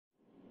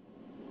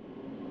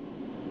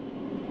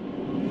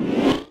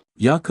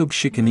Jakub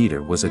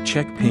Siemiradzki was a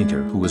Czech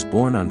painter who was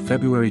born on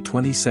February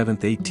 27,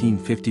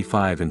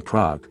 1855 in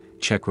Prague,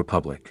 Czech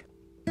Republic.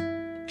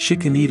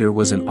 Siemiradzki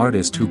was an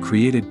artist who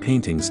created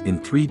paintings in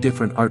three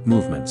different art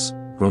movements: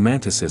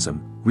 Romanticism,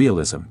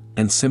 Realism,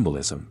 and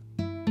Symbolism.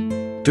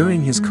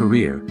 During his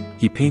career,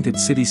 he painted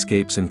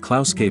cityscapes and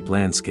cloudscape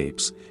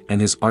landscapes,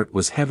 and his art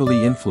was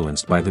heavily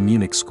influenced by the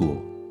Munich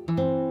school.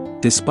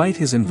 Despite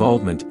his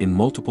involvement in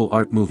multiple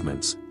art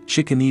movements,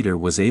 Siemiradzki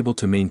was able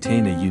to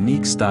maintain a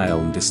unique style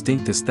and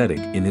distinct aesthetic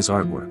in his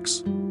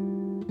artworks.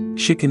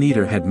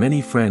 Siemiradzki had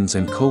many friends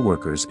and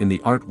co-workers in the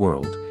art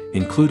world,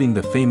 including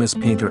the famous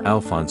painter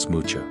Alphonse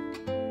Mucha.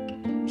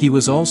 He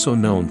was also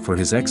known for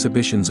his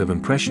exhibitions of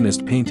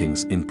Impressionist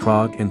paintings in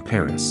Prague and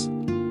Paris.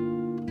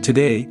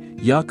 Today,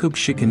 Jakub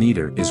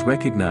Siemiradzki is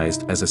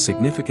recognized as a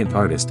significant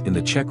artist in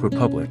the Czech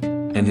Republic,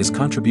 and his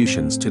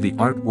contributions to the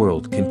art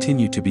world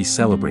continue to be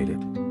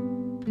celebrated.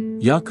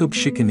 Jakub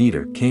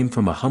Siemiradzki came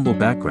from a humble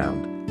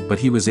background, but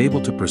he was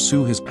able to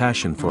pursue his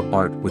passion for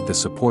art with the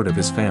support of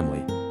his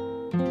family.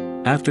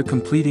 After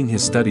completing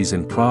his studies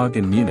in Prague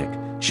and Munich,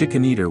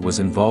 Siemiradzki was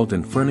involved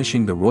in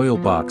furnishing the Royal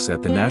Box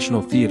at the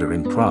National Theatre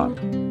in Prague,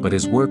 but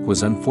his work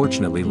was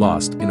unfortunately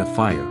lost in a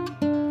fire.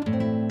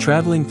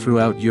 Traveling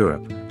throughout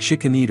Europe,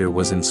 Siemiradzki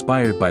was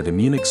inspired by the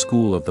Munich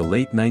school of the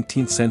late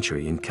 19th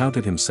century and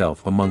counted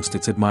himself amongst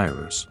its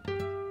admirers.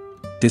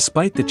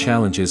 Despite the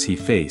challenges he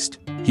faced,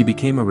 he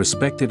became a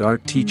respected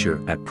art teacher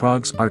at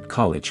Prague's Art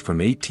College from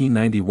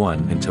 1891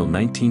 until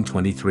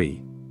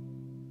 1923.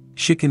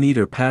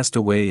 Siemiradzki passed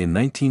away in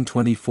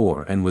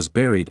 1924 and was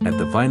buried at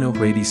the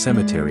Vinohrady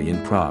Cemetery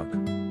in Prague.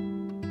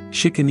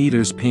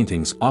 Siemiradzki's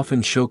paintings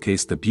often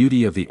showcase the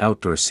beauty of the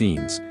outdoor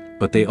scenes,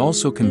 but they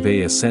also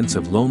convey a sense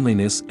of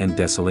loneliness and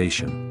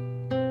desolation.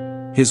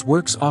 His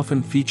works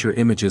often feature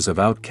images of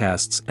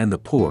outcasts and the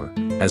poor,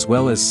 as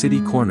well as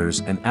city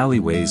corners and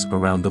alleyways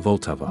around the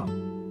Vltava.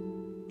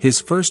 His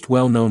first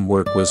well-known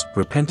work was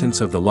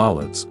Repentance of the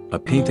Lollards, a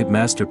painted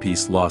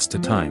masterpiece lost to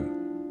time.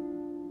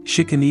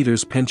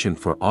 Siemiradzki's penchant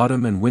for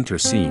autumn and winter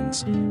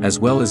scenes, as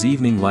well as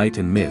evening light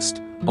and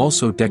mist,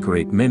 also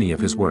decorate many of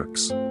his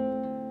works.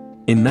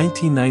 In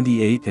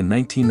 1998 and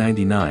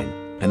 1999,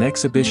 an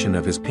exhibition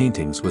of his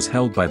paintings was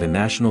held by the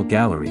National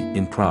Gallery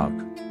in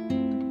Prague.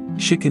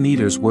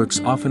 Siemiradzki's works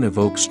often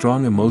evoke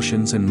strong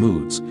emotions and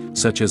moods,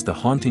 such as the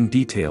haunting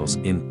details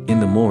in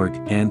the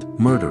Morgue and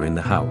Murder in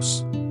the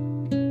House.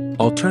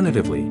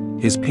 Alternatively,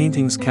 his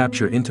paintings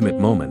capture intimate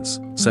moments,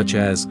 such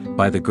as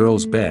By the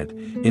Girl's Bed,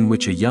 in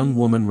which a young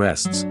woman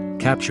rests,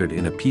 captured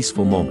in a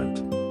peaceful moment.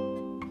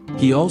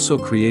 He also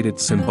created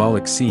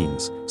symbolic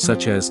scenes,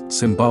 such as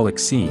Symbolic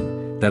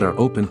Scene, that are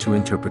open to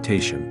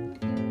interpretation.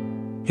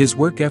 His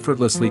work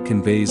effortlessly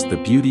conveys the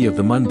beauty of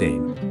the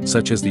mundane,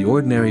 such as the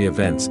ordinary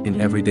events in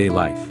everyday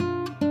life.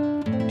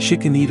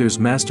 Siemiradzki's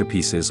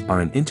masterpieces are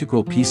an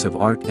integral piece of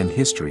art and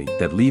history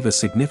that leave a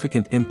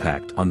significant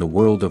impact on the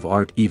world of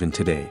art even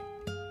today.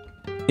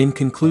 In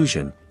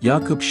conclusion,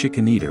 Jakub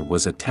Siemiradzki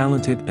was a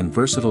talented and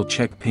versatile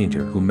Czech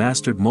painter who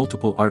mastered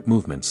multiple art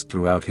movements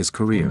throughout his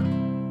career.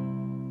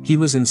 He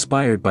was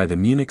inspired by the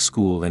Munich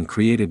school and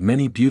created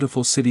many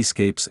beautiful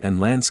cityscapes and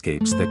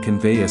landscapes that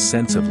convey a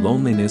sense of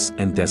loneliness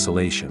and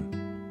desolation.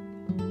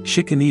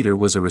 Siemiradzki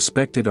was a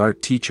respected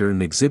art teacher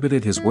and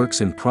exhibited his works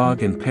in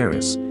Prague and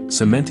Paris,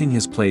 cementing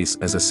his place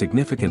as a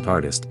significant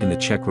artist in the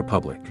Czech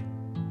Republic.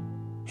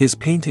 His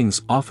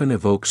paintings often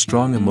evoke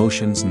strong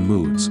emotions and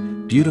moods,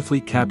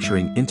 beautifully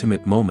capturing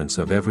intimate moments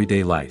of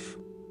everyday life.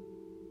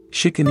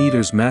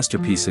 Siemiradzki's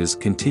masterpieces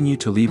continue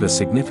to leave a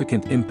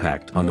significant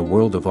impact on the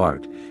world of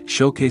art,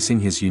 showcasing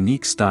his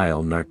unique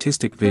style and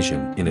artistic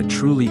vision in a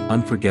truly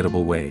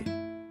unforgettable way.